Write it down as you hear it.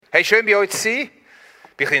Hey, schön bei euch zu sein. Bin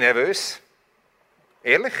ein bisschen nervös.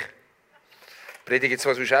 Ehrlich? Ich predige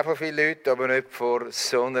zwar sonst auch von vielen Leuten, aber nicht vor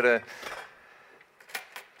so einer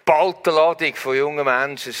geballten Ladung von jungen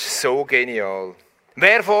Menschen. Das ist so genial.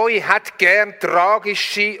 Wer von euch hat gern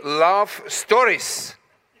tragische Love Stories?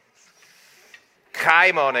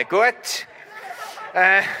 Kein Mann, gut.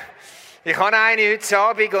 Ich habe eine heute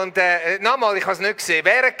Abend und nochmal, ich habe es nicht gesehen.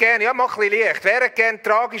 Wer hat gern, ja, mach ein bisschen Licht. Wer hat gern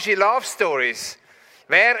tragische Love Stories?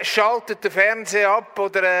 Wer schaltet den Fernseher ab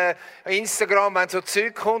oder Instagram, wenn so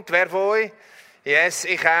Zeug kommt? Wer von euch? Yes,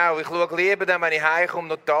 ich auch. Ich schaue lieber dann, wenn ich heimkomme,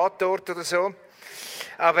 noch Tatort oder so.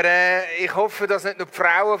 Aber ich hoffe, dass nicht nur die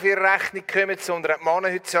Frauen auf ihre Rechnung kommen, sondern auch die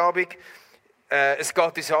Männer heute Abend. Es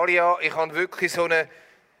geht uns alle an. Ich habe wirklich so eine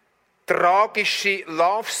tragische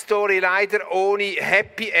Love Story, leider ohne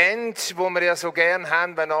Happy End, wo wir ja so gerne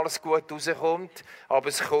haben, wenn alles gut rauskommt. Aber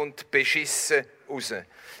es kommt beschissen raus.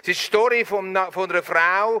 Es ist die Story von einer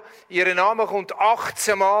Frau. Ihr Name kommt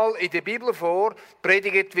 18 Mal in der Bibel vor.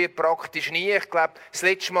 Predigt wird praktisch nie. Ich glaube, das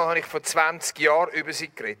letzte Mal habe ich vor 20 Jahren über sie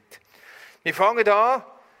geredet. Wir fangen an,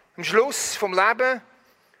 am Schluss vom Leben.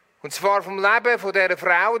 Und zwar vom Leben von dieser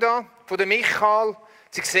Frau da, von der Michael.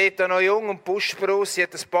 Sie sieht da noch jung und pusper aus. Sie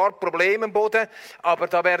hat ein paar Probleme am Boden. Aber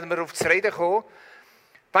da werden wir auf das Reden kommen.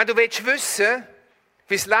 Wenn du wissen willst,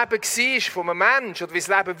 wie das Leben war von einem Menschen oder wie das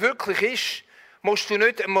Leben wirklich ist, musst du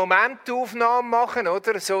nicht eine Momentaufnahme machen,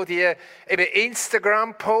 oder? So die eben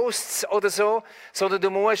Instagram-Posts oder so, sondern du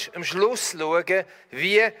musst am Schluss schauen,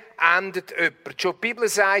 wie endet jemand. Schon die Bibel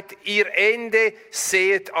sagt, ihr Ende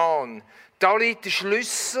seht an. Da liegt der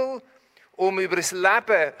Schlüssel, um über das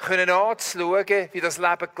Leben anzuschauen, wie das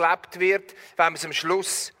Leben gelebt wird, wenn man es am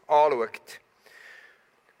Schluss anschaut.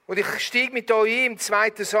 Und ich steige mit euch ein im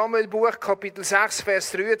 2. Samuel-Buch, Kapitel 6,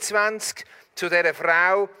 Vers 23, zu dieser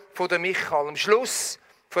Frau von der Michael. Am Schluss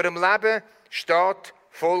von ihrem Leben steht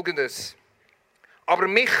Folgendes. Aber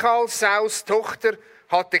Michael, Sauls Tochter,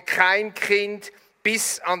 hatte kein Kind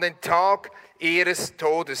bis an den Tag ihres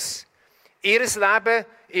Todes. Ihr Leben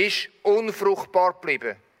ist unfruchtbar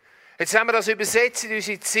geblieben. Jetzt haben wir das übersetzt in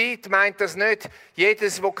unsere Zeit, meint das nicht,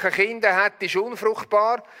 jedes, der keine Kinder hat, ist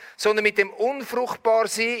unfruchtbar, sondern mit dem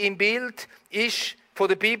Unfruchtbarsein im Bild ist von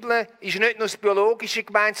der Bibel ist nicht nur das Biologische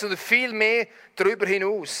gemeint, sondern viel mehr darüber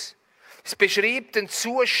hinaus. Es beschreibt den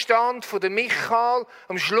Zustand von der Michael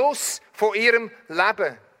am Schluss von ihrem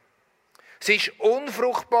Leben. Sie war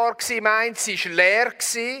unfruchtbar, meint, sie war leer.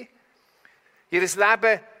 Ihr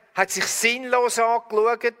Leben hat sich sinnlos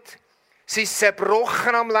angeschaut. Sie ist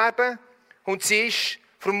zerbrochen am Leben und sie ist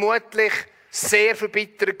vermutlich sehr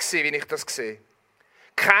verbittert, wie ich das sehe.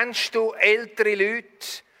 Kennst du ältere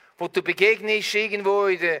Leute, wo du begegnest irgendwo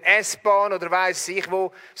in der S-Bahn oder weiss ich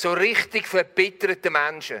wo, so richtig verbitterte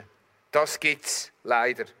Menschen? Das gibt es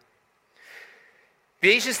leider.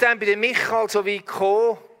 Wie ist es denn bei der Michael so weit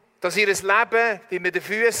gekommen, dass ihr Leben, wie wir den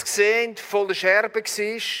Füßen sehen, voller Scherben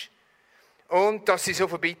war und dass sie so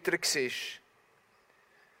verbittert war?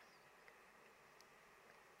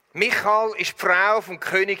 Michael war die Frau vom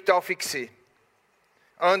König David.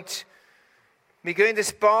 Und wir gehen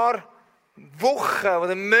ein paar Wochen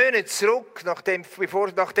oder Monate zurück, nachdem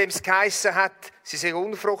es geheissen hat, sie sei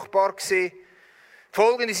unfruchtbar gewesen.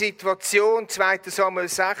 Folgende Situation, 2. Samuel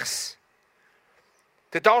 6.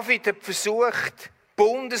 Der David hat versucht,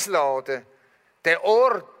 Bundeslade, den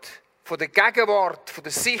Ort von der Gegenwart, von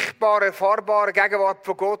der sichtbaren, erfahrbaren Gegenwart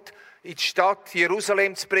von Gott in die Stadt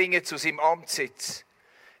Jerusalem zu bringen, zu seinem Amtssitz.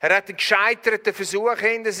 Er hat einen gescheiterten Versuch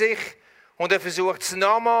hinter sich und er versucht es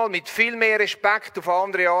nochmal mit viel mehr Respekt auf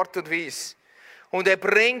andere Art und Weise. Und er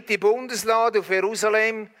bringt die Bundeslade auf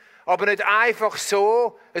Jerusalem, aber nicht einfach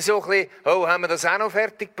so ein bisschen, oh, haben wir das auch noch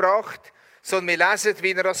fertig gebracht, sondern wir lesen,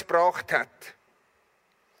 wie er das gebracht hat.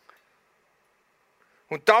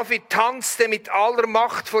 Und David tanzte mit aller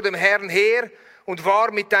Macht vor dem Herrn her und war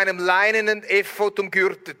mit einem leinenen Ephod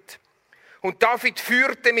umgürtet. Und David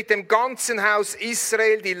führte mit dem ganzen Haus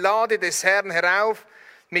Israel die Lade des Herrn herauf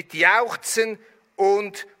mit Jauchzen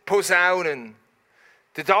und Posaunen.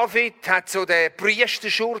 Der David hat so den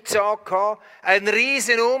Priesterschurz angehabt, einen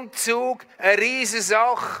riesen Umzug, eine riesen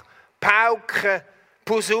Sache, Pauken,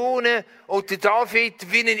 Posaunen. Und der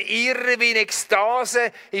David, wie ein Irrer, wie eine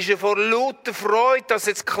Ekstase, ist er vor lauter Freude, dass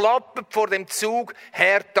es klappt, vor dem Zug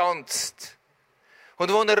hertanzt. Und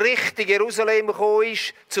als er richtig Jerusalem gekommen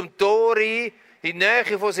ist, zum Tor rein, in der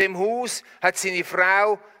Nähe von seinem Haus, hat seine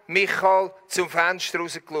Frau Michael zum Fenster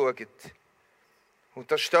rausgeschaut.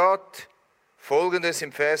 Und da steht Folgendes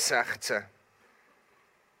im Vers 16.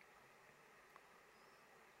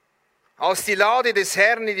 Als die Lade des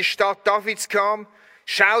Herrn in die Stadt Davids kam,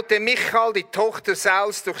 schaute Michael, die Tochter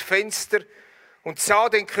Sauls, durchs Fenster und sah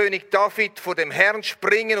den König David vor dem Herrn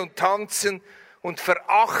springen und tanzen und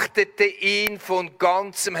verachtete ihn von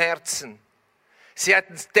ganzem Herzen. Sie hat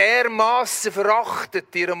dermaßen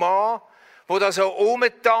verachtet, ihren Mann, wo da so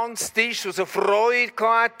umgetanzt ist, wo so Freude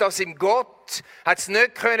hatte, dass ihm Gott hat es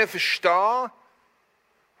nicht verstehen können.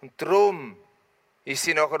 Und darum ist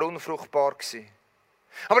sie nachher unfruchtbar gewesen.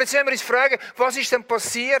 Aber jetzt wollen wir uns fragen, was ist denn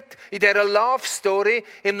passiert in dieser Love Story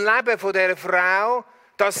im Leben von dieser Frau,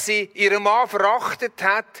 dass sie ihren Mann verachtet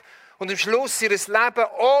hat und am Schluss ihres Leben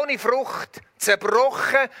ohne Frucht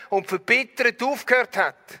zerbrochen und verbittert aufgehört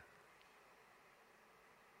hat?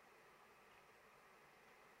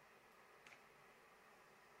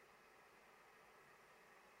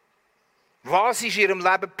 Was ist in ihrem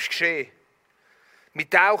Leben geschehen? Wir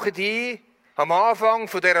tauchen ein am Anfang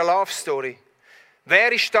von dieser Love Story.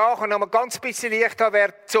 Wer ist da? Kann noch mal ganz bisschen Licht haben,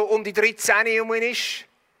 wer so um die 13 herum ist?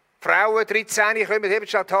 Frauen, 13, kommen, hebt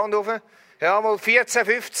schon die Hand auf. Ja, mal 14,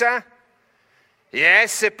 15.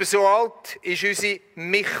 Yes, etwa so alt war unsere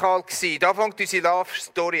Michael. Da fängt unsere Love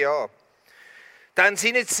Story an. Dann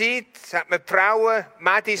seinerzeit hat man die Frauen,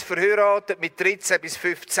 Mädels verheiratet mit 13 bis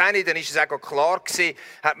 15. Dann ist es auch klar gewesen,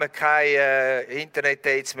 hat man keine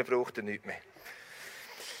Internet-Dates mehr gebraucht und nichts mehr.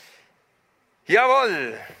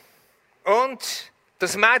 Jawohl. Und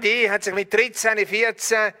das Mädchen hat sich mit 13,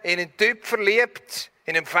 14 in einen Typ verliebt,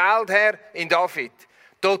 in einem Feldherr, in David.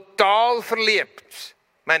 Total verliebt.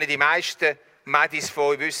 Ich meine, die meisten Mädels von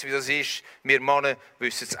euch wissen, wie das ist. Wir Männer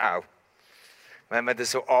wissen es auch. Wenn wir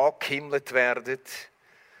so angehimmelt werden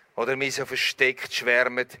oder wir so versteckt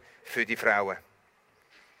schwärmen für die Frauen.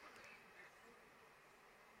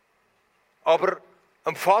 Aber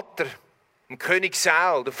am Vater, dem König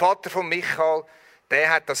Saul, der Vater von Michael, der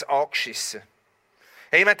hat das angeschissen.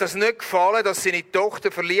 Ihm hat das nicht gefallen, dass seine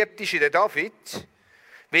Tochter verliebt ist in den David,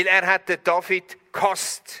 weil er hat den David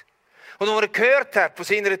gehasst. Und als er gehört hat von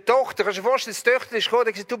seiner Tochter, kannst du dir vorstellen, die Tochter ist gekommen und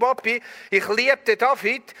hat gesagt, du Papi, ich liebe den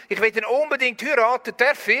David, ich will ihn unbedingt heiraten,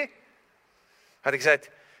 darf ich? Hat er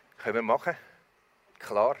gesagt, können wir machen.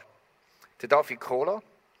 Klar. Der David Cola.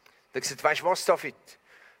 Er hat gesagt, weißt du was, David?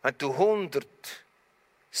 Wenn du 100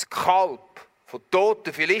 Skalp von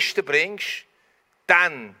toten Philisten bringst,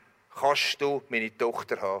 dann kannst du meine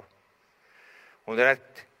Tochter haben. Und er hat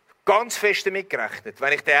ganz fest damit gerechnet.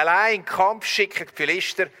 Wenn ich den allein in den Kampf schicke, die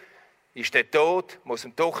Philister, ist der tot, muss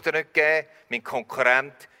ihm die Tochter nicht geben, mein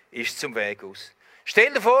Konkurrent ist zum Weg aus.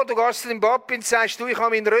 Stell dir vor, du gehst zu deinem Papi und sagst, du, ich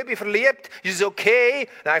habe mich in Röbi verliebt, ist es okay?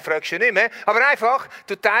 Nein, fragst du nicht mehr. Aber einfach,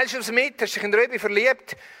 du teilst es mit, hast dich in Röbi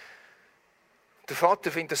verliebt. Der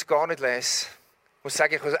Vater findet das gar nicht les. Ich muss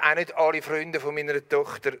sagen, ich habe auch nicht alle Freunde von meiner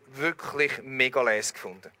Tochter wirklich mega les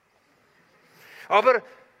gefunden. Aber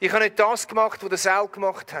ich habe nicht das gemacht, was der Saul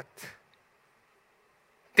gemacht hat.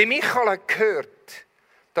 Die Michael hat gehört,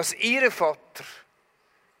 dass ihr Vater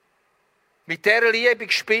mit dieser Liebe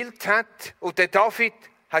gespielt hat und den David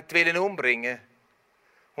hat umbringen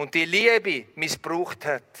und die Liebe missbraucht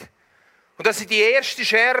hat. Und das war die erste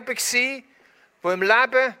Scherbe, die im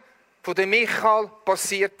Leben von der Michael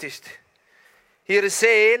passiert ist. Ihre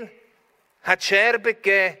Seele hat Scherben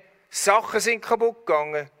gegeben, Sachen sind kaputt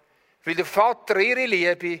gegangen, weil der Vater ihre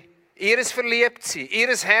Liebe, ihres Verliebtsein,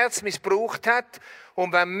 ihres Herz missbraucht hat,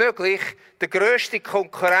 um wenn möglich den grössten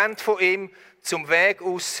Konkurrent von ihm zum Weg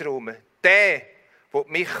auszuräumen. Der, den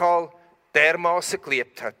Michael dermaßen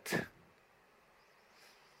geliebt hat.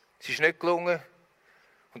 Es ist nicht gelungen.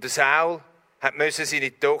 Und der Saul musste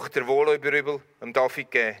seine Tochter wohl über übel dem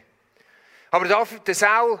David geben. Aber der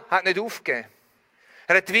Saul hat nicht aufgegeben.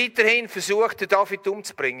 Er hat weiterhin versucht, den David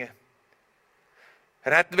umzubringen.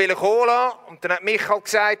 Er hat ihn kommen lassen und dann hat Michael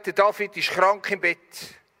gesagt, der David ist krank im Bett.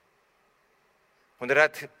 Und er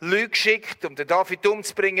hat Leute geschickt, um den David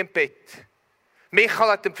umzubringen im Bett. Michael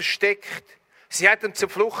hat ihn versteckt. Sie hat ihm zur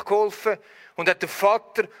Flucht geholfen und hat den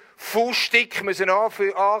Vater faustdick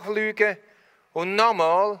anlügen. Und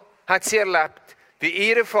nochmal hat sie erlebt, wie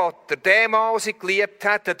ihr Vater, der Mann, den sie geliebt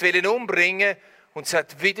hat, ihn umbringen und es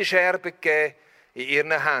hat wieder Scherben gegeben in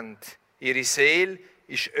ihren Händen. Ihre Seele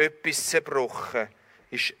ist etwas zerbrochen,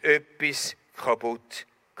 ist etwas kaputt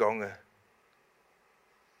gegangen.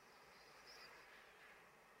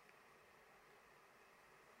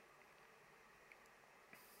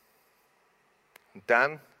 Und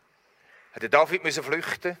dann musste David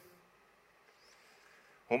flüchten.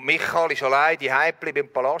 Und Michael ist allein daheim geblieben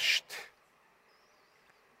im Palast.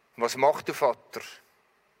 Und was macht der Vater?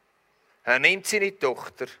 Er nimmt seine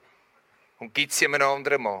Tochter und gibt sie einem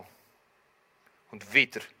anderen Mann. Und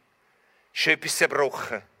wieder ist etwas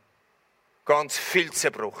zerbrochen. Ganz viel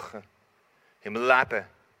zerbrochen. Im Leben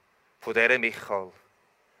von dieser Michael.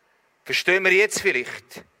 Verstehen wir jetzt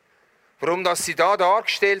vielleicht, Warum dass sie da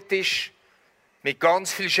dargestellt ist, mit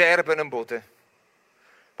ganz vielen Scherben am Boden.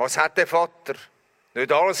 Was hat der Vater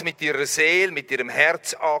nicht alles mit ihrer Seele, mit ihrem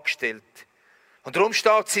Herz angestellt? Und darum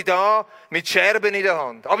steht sie da mit Scherben in der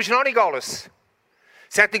Hand. Aber es ist noch nicht alles.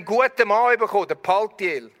 Sie hat einen guten Mann bekommen, den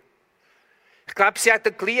Paltiel. Ich glaube, sie hat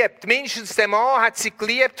ihn geliebt. Mindestens den Mann hat sie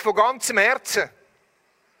geliebt von ganzem Herzen.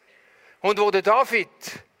 Und wo der David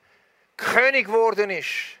König geworden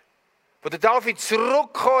ist, wo der David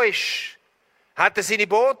zurückgekommen ist, hat er seine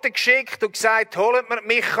Boten geschickt und gesagt, holt mir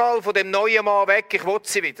Michal von dem neuen Mann weg, ich will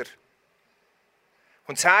sie wieder.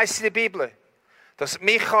 Und es heisst in der Bibel, dass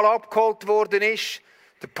Michal abgeholt worden ist.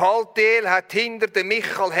 Der Paltiel hat hinter dem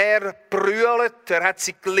Michal her gebrüllt, er hat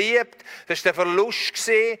sie geliebt, das war der Verlust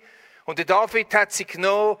gewesen. Und der David hat sie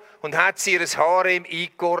genommen und hat sie ihr Harem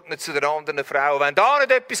eingeordnet zu der anderen Frau. Wenn da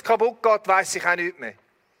nicht etwas kaputt geht, weiss ich auch nichts mehr.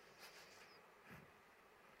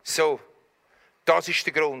 So, das ist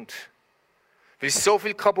der Grund. Weil so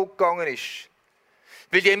viel kaputt gegangen ist.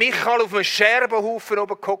 Weil die Michal auf einem Scherbenhaufen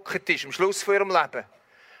oben gehockt ist, am Schluss von ihrem Leben,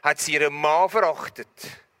 hat sie ihren Mann verachtet.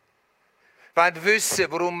 Wenn Sie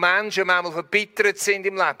wissen, warum Menschen manchmal verbittert sind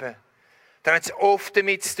im Leben, dann hat es oft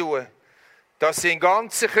damit zu tun, dass sie einen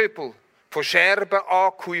ganzen Kübel von Scherben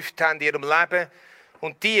angehäuft haben in ihrem Leben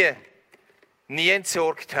und die nie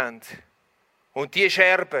entsorgt haben. Und diese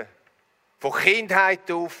Scherben von Kindheit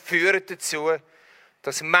auf führen dazu,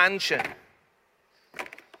 dass Menschen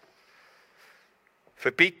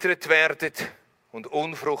verbittert werden und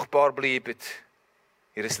unfruchtbar bleiben.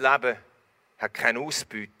 Ihr Leben hat keine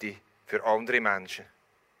Ausbeute für andere Menschen.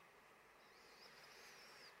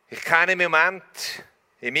 Ich kenne Momente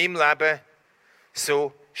in meinem Leben,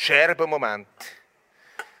 so Scherbenmomente.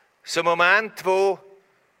 So Momente, wo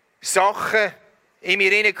Sachen in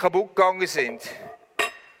mir innen kaputt gegangen sind.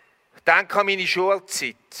 Ich denke an meine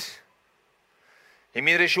Schulzeit. In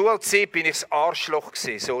meiner Schulzeit bin ich das Arschloch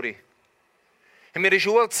gewesen, sorry. In meiner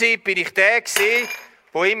Schulzeit bin ich der gewesen,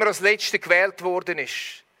 der immer als Letzter gewählt worden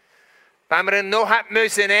ist. Wenn man ihn noch nehmen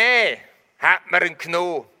müssen, hat man ihn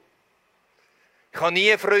genommen. Ich hatte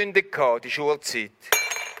nie Freunde in der Schulzeit.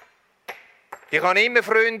 Ich wollte immer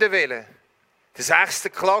Freunde. In der 6.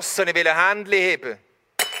 Klasse wollte ich Händchen heben.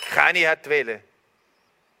 Keine wollte.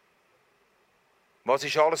 Was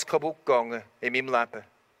ist alles kaputt gegangen in meinem Leben?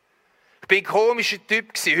 Ich war ein komischer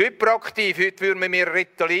Typ. Hyperaktiv. Heute würde man mir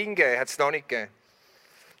Ritalin geben. Hat es noch nicht gegeben.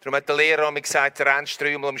 Darum hat der Lehrer mir gesagt, du rennst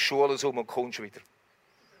dreimal am Schulhaus um und kommst wieder.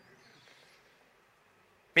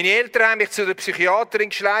 Meine Eltern haben mich zu der Psychiaterin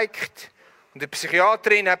geschleicht. Und die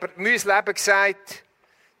Psychiaterin hat mir mein Leben gesagt,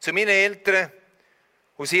 zu meinen Eltern,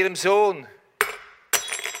 aus ihrem Sohn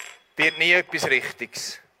wird nie etwas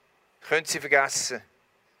Richtiges. Können Sie vergessen.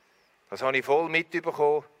 Das habe ich voll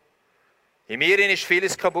mitbekommen. In mir ist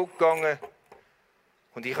vieles kaputt gegangen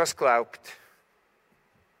und ich habe es geglaubt.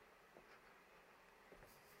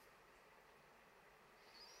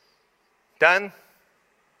 Dann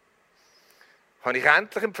hatte ich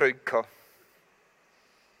endlich einen Freund. Ich war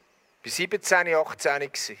 17,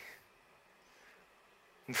 18.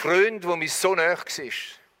 Ein Freund, der mir so nahe war.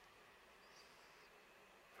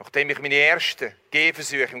 Nachdem ich meine ersten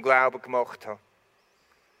Gehversuche im Glauben gemacht habe.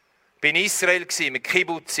 Ich war in Israel, mit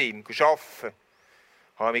Kibbutzim, arbeiten.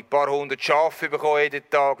 Ich habe ein paar hundert Schafe bekommen jeden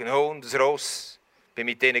Tag, einen Hund, ein Ross. Ich bin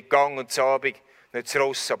mit denen gegangen und zu Abend, nicht das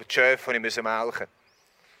Ross, aber die Schafe musste ich melken.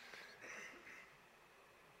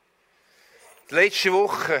 Die letzte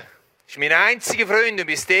Woche ist mein einziger Freund, und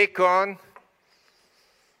bis dort gegangen,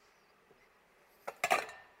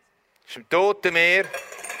 ist im Toten Meer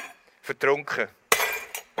vertrunken.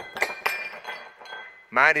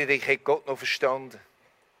 Meine ich hätte Gott noch verstanden.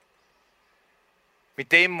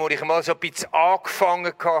 Mit dem, wo ich mal so ein bisschen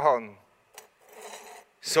angefangen habe.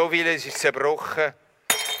 So viel ist zerbrochen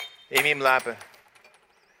in meinem Leben.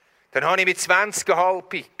 Dann habe ich mit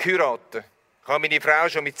 20,5 geheiratet. Ich habe meine Frau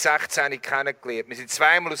schon mit 16 kennengelernt. Wir sind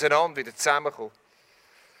zweimal auseinander wieder zusammengekommen.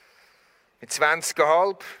 Mit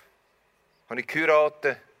 20,5 habe ich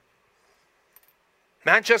geheiratet.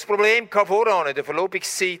 Wir hatten schon das Problem voran, in der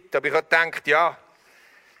Verlobungszeit. Aber ich habe gedacht, ja,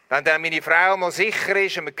 wenn dann meine Frau mal sicher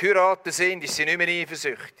ist und wir geheiratet sind, ist sie nicht mehr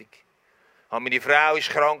eifersüchtig. Aber meine Frau war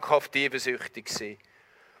krankhaft eifersüchtig.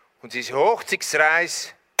 Und unsere Hochzeitsreise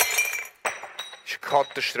war eine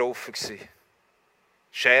Katastrophe.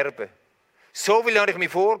 Scherben. So viel habe ich mir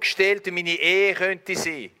vorgestellt, wie meine Ehe könnte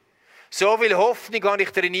sein. So viel Hoffnung habe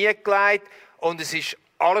ich darin gelegt und es ist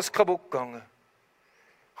alles kaputt gegangen.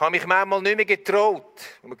 Ich habe mich manchmal nicht mehr getraut,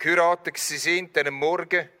 als wir geheiratet waren, dann am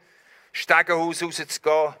Morgen Stegenhaus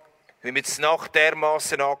rauszugehen, weil wir die Nacht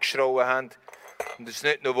dermassen angeschrauen haben und es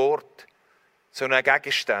nicht nur Wort, sondern auch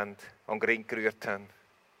Gegenstände an den Ring gerührt haben.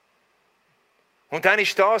 Und dann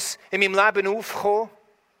ist das in meinem Leben aufgekommen,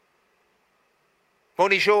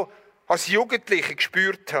 was ich schon als Jugendlicher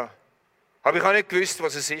gespürt habe. Aber ich habe nicht gewusst,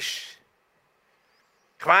 was es ist.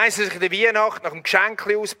 Ich weiss, dass ich in der Weihnacht nach dem Geschenk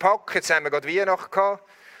auspacke, jetzt haben wir gerade Weihnachten gehabt,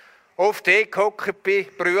 oft gehockt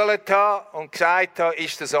bin, brüllt habe und gesagt habe,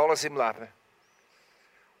 ist das alles im Leben?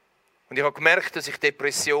 Und ich habe gemerkt, dass ich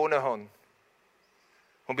Depressionen habe.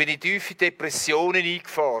 Und bin in tiefe Depressionen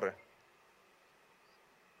eingefahren.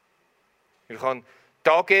 Ich konnte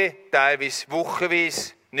Tage, teilweise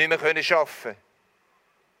wochenweise nicht mehr arbeiten.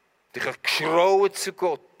 Ich habe geschrauen zu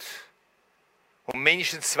Gott. Und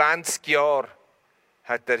mindestens 20 Jahre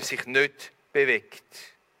hat er sich nicht bewegt.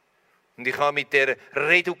 Und ich habe mit dieser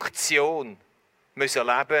Reduktion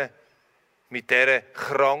leben, mit dieser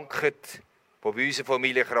Krankheit, die bei unserer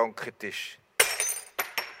Familie Krankheit ist.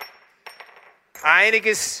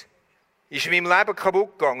 Einiges ist in meinem Leben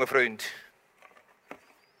kaputt gegangen, Freund.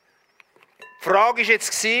 Die Frage war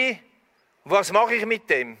jetzt, was mache ich mit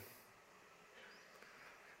dem?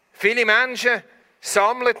 Viele Menschen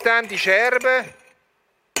sammeln dann die Scherben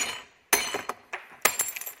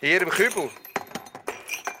in ihrem Kübel.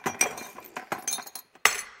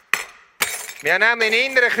 Wir haben einen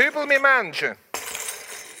inneren Kübel mit Menschen.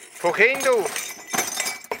 Von Kind auf.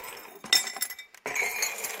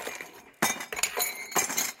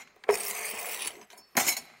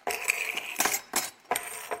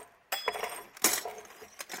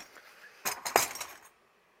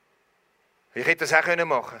 Ich hätte das auch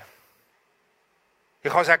machen können.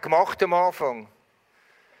 Ich habe es auch gemacht am Anfang.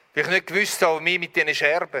 Weil ich nicht gewusst habe, wie mit diesen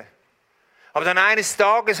Scherben. Aber dann eines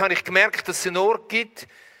Tages habe ich gemerkt, dass es einen Ort gibt,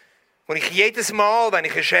 wo ich jedes Mal, wenn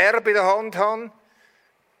ich eine Scherbe in der Hand habe,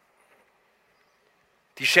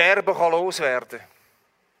 die Scherbe kann loswerden kann.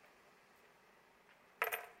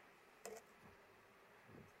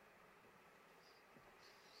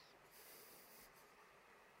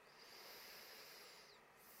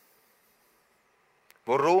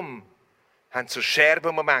 Warum haben so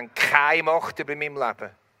Scherbenmomente keine Macht über mein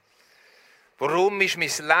Leben? Warum ist mein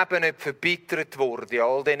Leben nicht verbittert worden in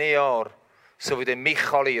all diesen Jahren? So wie der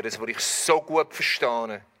Michael, das ich so gut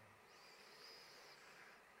verstehe.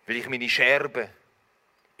 Weil ich meine Scherben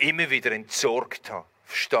immer wieder entsorgt habe.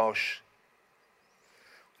 Verstehst du?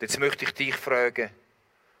 Und jetzt möchte ich dich fragen,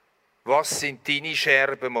 was sind deine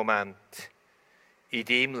Scherbenmomente in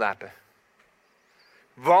deinem Leben?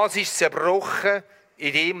 Was ist zerbrochen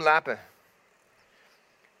in deinem Leben?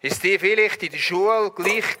 Ist dir vielleicht in der Schule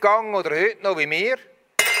gleich gegangen oder heute noch wie mir?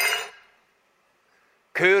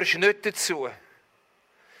 Gehörst nicht dazu?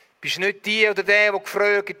 Bist nicht die oder der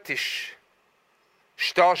gefragt ist?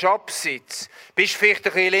 Stehst abseits? Bist vielleicht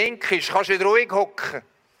ein bisschen linkisch? Kannst nicht ruhig hocken?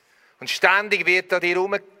 Und ständig wird an dir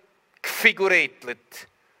herumgefiguretelt.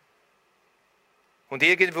 Und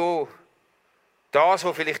irgendwo das,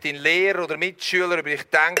 was vielleicht dein Lehrer oder Mitschüler über dich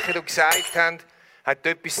denken und gesagt haben, hat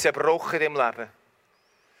etwas zerbrochen im Leben.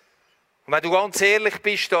 Und wenn du ganz ehrlich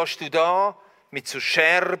bist, stehst du da mit so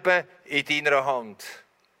Scherben in deiner Hand.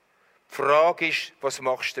 Die Frage ist, was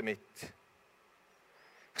machst du damit?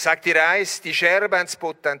 Ich sage dir eins, die Scherben haben das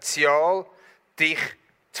Potenzial, dich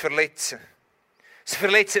zu verletzen. Sie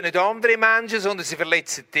verletzen nicht andere Menschen, sondern sie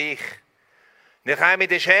verletzen dich. Wenn ich einmal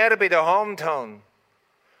die Scherbe in der Hand habe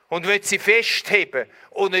und will sie festheben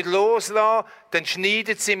und nicht loslassen, dann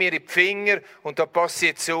schneidet sie mir in die Finger und da passt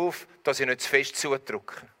jetzt auf, dass ich nicht zu fest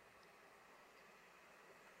zudrücke.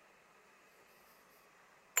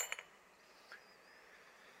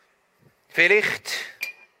 Vielleicht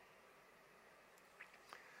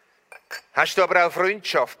hast du aber auch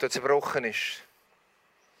Freundschaft, die zerbrochen ist.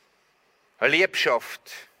 Eine Liebschaft.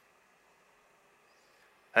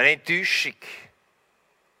 Eine Enttäuschung.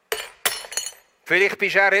 Vielleicht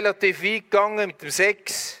bist du auch relativ weit gegangen mit dem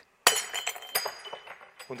Sex.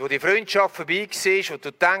 Und wo die Freundschaft vorbei war und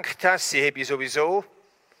du gedacht hast, sie habe ich sowieso,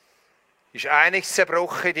 ist einiges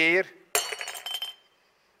zerbrochen in dir.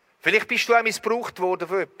 Vielleicht bist du auch missbraucht worden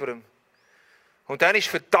von jemandem. Und dann ist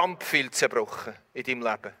verdammt viel zerbrochen in deinem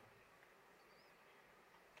Leben.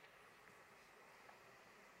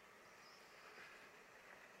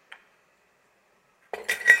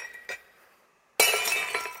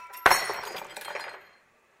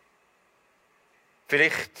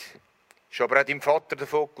 Vielleicht ist aber auch dein Vater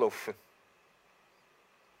davon gelaufen.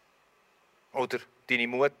 Oder deine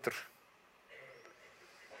Mutter.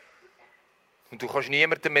 Und du kannst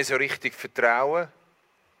niemandem mehr so richtig vertrauen,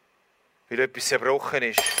 weil etwas zerbrochen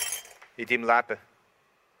ist in deinem Leben.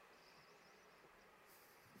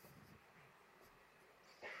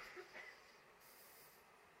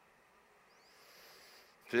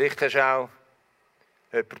 Vielleicht hast du auch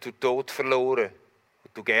jemanden durch den Tod verloren,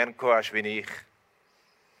 den du gerne gehabt hast wie ich.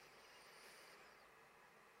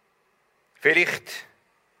 Vielleicht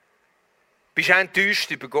bist du enttäuscht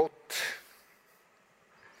über Gott.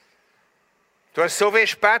 Du hast so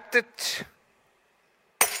fest gebetet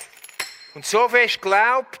und so fest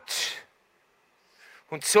geglaubt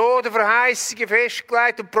und so die Verheißungen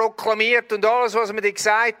festgelegt und proklamiert und alles, was man dir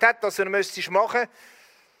gesagt hat, dass du machen müsstest.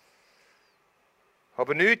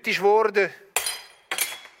 Aber nichts ist geworden.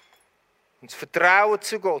 Und das Vertrauen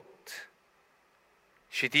zu Gott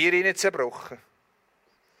ist in dir hinein zerbrochen.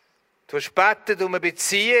 Du hast gebetet um eine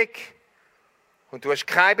Beziehung und du hast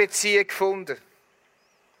keine Beziehung gefunden.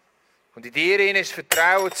 Und in dir hinein ist das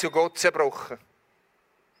Vertrauen zu Gott zerbrochen.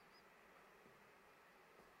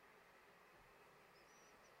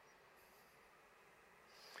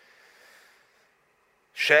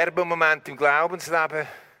 Scherbenmoment im Glaubensleben.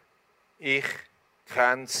 Ich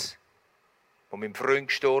kenne es, wo mein Freund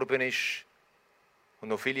gestorben ist und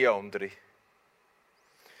noch viele andere.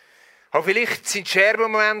 Aber vielleicht sind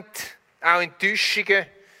Scherbenmomente auch Enttäuschungen.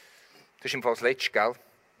 Das ist im Fall das Letzte, gell?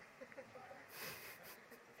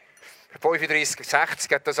 35,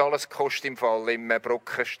 60 hat das alles gekostet im Fall im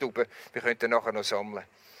Brockenstube. Wir könnten nachher noch sammeln.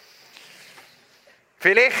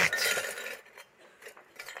 Vielleicht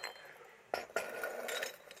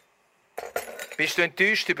bist du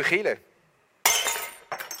enttäuscht über Kirche.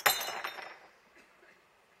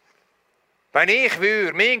 Wenn ich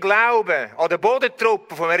würde mein Glauben an den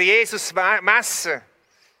Bodentruppen von Herrn Jesus messen,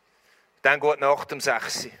 dann geht Nacht um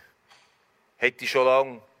 6 Uhr. Hätte ich schon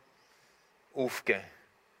lange aufgegeben.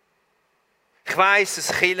 Ich weiss,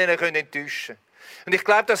 dass Kirchen enttäuschen können. Und ich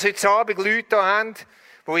glaube, dass heute Abend Leute da haben,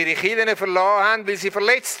 die ihre Kirchen verlassen haben, weil sie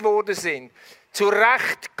verletzt worden sind. Zu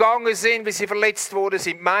Recht gegangen sind, weil sie verletzt worden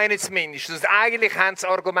sind. Meinen zumindest. Und eigentlich haben sie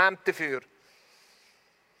Argumente dafür.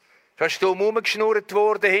 Da ist dumm herumgeschnurrt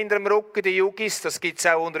worden hinter dem Rücken der Jugis. Das gibt es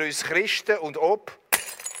auch unter uns Christen. Und ob.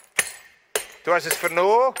 Du hast es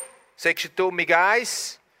vernommen. Sagst du eine dumme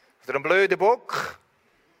Geiss oder einen blöden Bock.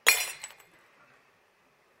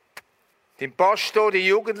 Dein Pastor, der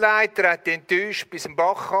Jugendleiter, hat dich enttäuscht bis zum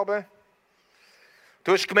Bach runter.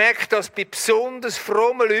 Du hast gemerkt, dass bei besonders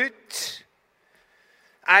frommen Leuten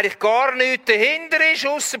eigentlich gar nichts dahinter ist,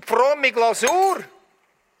 ausser die fromme Glasur.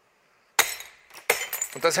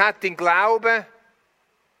 Und das hat dein Glauben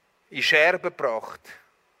in Scherben gebracht.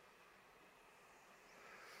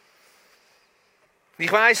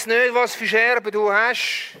 Ich weiss nicht, was für Scherben du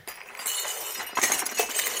hast.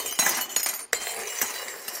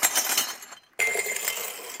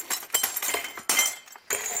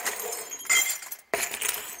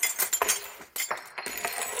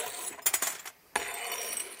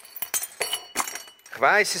 Ich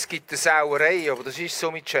weiss, es gibt eine Sauerei, aber das ist so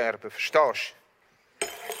mit Scherben, verstehst du?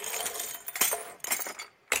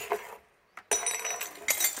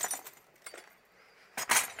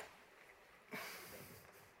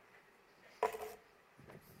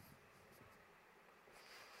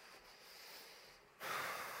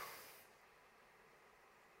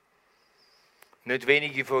 Nicht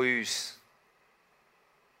wenige von uns,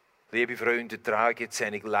 liebe Freunde, tragen jetzt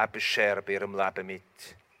eine Lebensscherbe in ihrem Leben mit.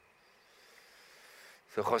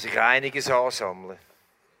 So kann sich einiges ansammeln.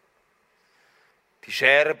 Die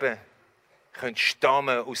Scherben können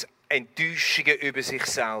stammen aus Enttäuschungen über sich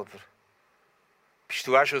selber. Bist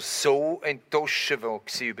du auch schon so enttäuscht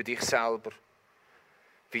über dich selber?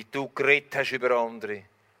 Wie du geredet hast über andere,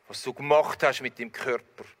 was du gemacht hast mit deinem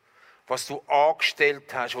Körper, was du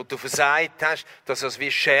angestellt hast, was du versagt hast, dass das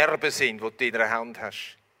wie Scherben sind, die du in der Hand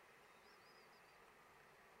hast.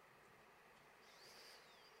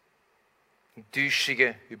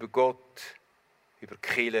 Enttäuschungen über Gott, über die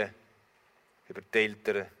Kirche, über die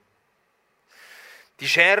Eltern. Die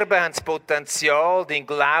Scherben haben das Potenzial, den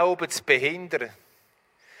Glauben zu behindern.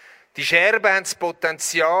 Die Scherben haben das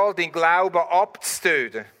Potenzial, den Glauben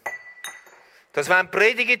abzutöten. Dass wenn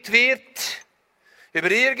predigt wird über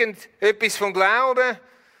irgendetwas vom Glauben,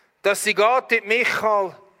 dass sie geht,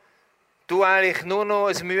 Michael, du eigentlich nur noch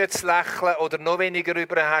ein müdes Lächeln oder noch weniger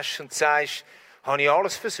über hast und sagst, habe ich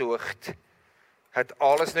alles versucht, hat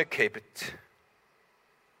alles nicht gehebt.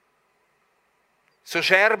 So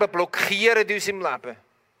Scherben blockieren uns im Leben.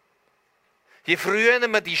 Je früher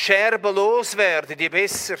wir die Scherben loswerden, je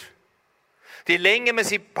besser. Je länger wir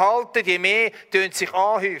sie behalten, je mehr tun sich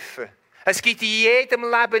anhäufen. Es gibt in jedem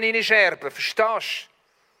Leben eine Scherbe, verstehst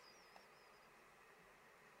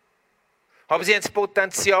du? Aber sie haben das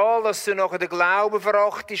Potenzial, dass du nachher den Glauben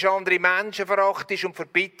verachtest, andere Menschen verachtest und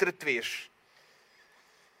verbittert wirst.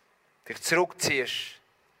 Dich zurückziehst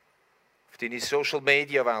auf deine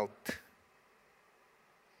Social-Media-Welt.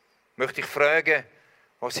 Möchte ich fragen,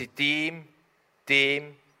 was in deinem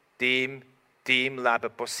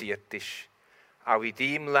Leben passiert ist. auch in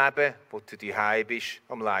deinem Leben, wo du daheim bist,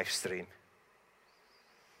 am Livestream.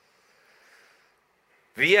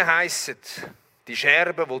 Wie heissen die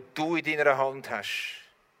Scherben, die du in deiner Hand hast,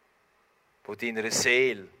 die deiner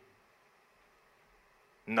Seele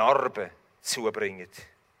Narben zubringen?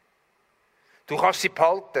 Du kannst sie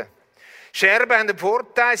behalten. Scherben haben den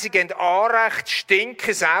Vorteil, sie geben Anrecht,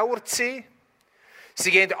 stinken, sauer zu sein. Sie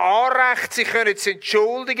geben Anrecht, sie können sich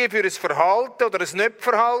entschuldigen für ein Verhalten oder ein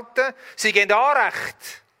Nicht-Verhalten. Sie geben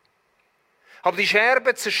Anrecht. Aber die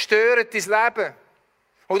Scherben zerstören dein Leben.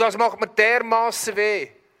 Und das macht mir dermassen weh.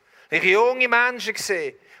 Ich habe junge Menschen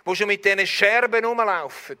gesehen, die schon mit diesen Scherben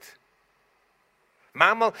rumlaufen.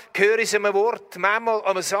 Manchmal höre ich es einem Wort, manchmal an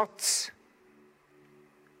einem Satz.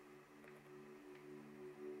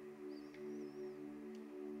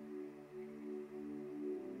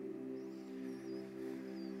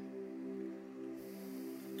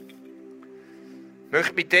 Ich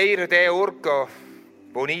möchte mit dir an den Ort gehen,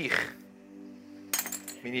 wo ich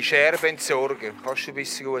meine Scherben entsorge. Kannst du ein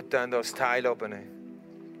bisschen gut dann das Teil abnehmen?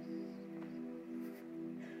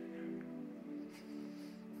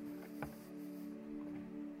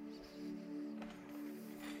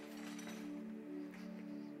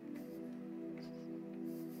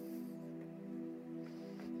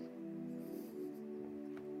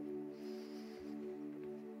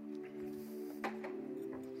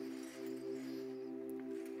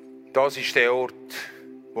 Das ist der Ort,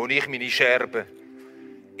 wo ich meine Scherben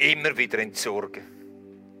immer wieder entsorge.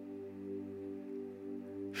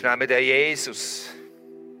 Das ist nämlich der Jesus,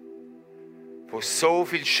 der so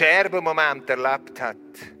viele Scherbenmomente erlebt hat,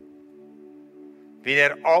 wie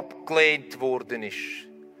er abgelehnt worden ist,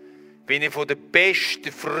 wie er von den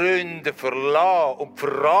besten Freunden verlassen und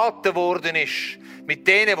verraten worden ist, mit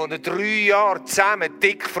denen, die er 3 Jahre zusammen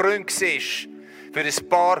dick Freund war, für ein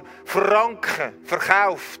paar Franken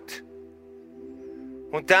verkauft.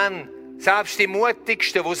 Und dann, selbst die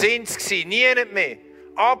Mutigsten, wo sind sie? Niemand mehr.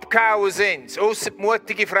 Abgehauen sind sie, ausser die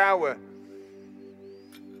mutigen Frauen.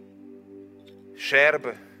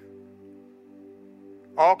 Scherben.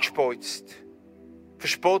 Angespeuzt.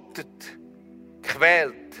 Verspottet.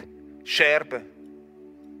 Gequält. Scherben.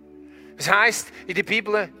 Das heisst in der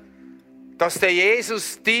Bibel, dass der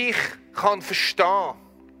Jesus dich kann verstehen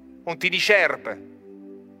und deine Scherben.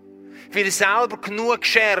 Weil er selber genug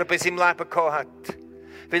Scherben in seinem Leben gehabt hat.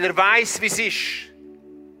 Weil er weiss, wie es ist.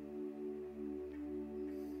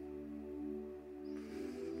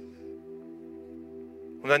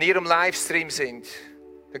 Und wenn ihr am Livestream sind,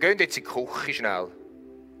 dann geht jetzt in die Küche schnell.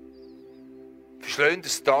 Verschlönt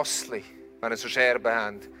ein Tassli, wenn ihr so Scherben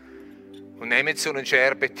habt. Und nehmt so eine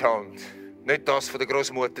Scherbe in die Hand. Nicht das von der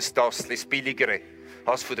Großmutter, das Tassli, das billigere.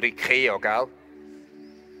 Das von der Ikea, gell?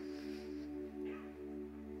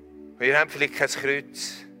 Und ihr habt vielleicht kein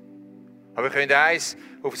Kreuz. Aber ihr könnt eins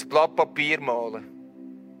auf das Blatt Papier malen.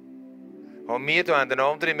 Und wir hier haben eine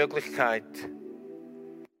andere Möglichkeit.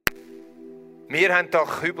 Wir haben hier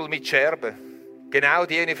Kübel mit Scherben. Genau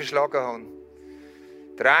die ich verschlagen habe.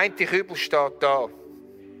 Der eine Kübel steht da.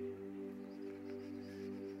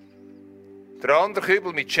 Der andere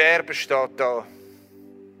Kübel mit Scherben steht da.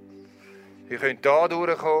 Ihr könnt hier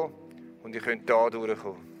durchkommen und ihr könnt hier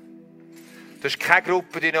durchkommen. Das ist keine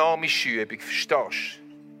gruppendynamische Übung, verstehst du?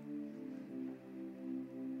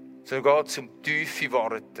 Sondern geht zum tiefen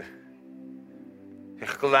Warten.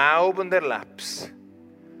 Ich glaube und erlebe es,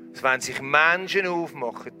 dass wenn sich Menschen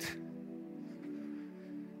aufmachen,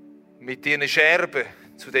 mit ihren Scherben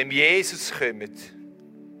zu dem Jesus kommen,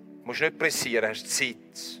 musst du nicht pressieren, hast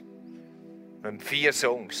Zeit. Wir haben 4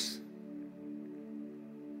 Songs.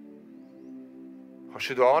 Kannst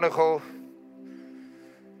du da hinkommen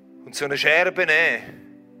und so eine Scherbe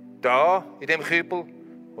nehmen? Da, in dem Kübel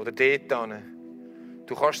oder dort hin.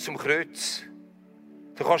 Du kannst zum Kreuz.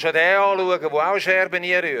 Du kannst auch den anschauen, der auch Scherben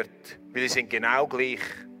rührt, weil die sind genau gleich.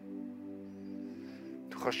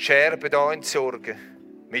 Du kannst die Scherben hier entsorgen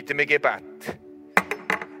mit einem Gebet.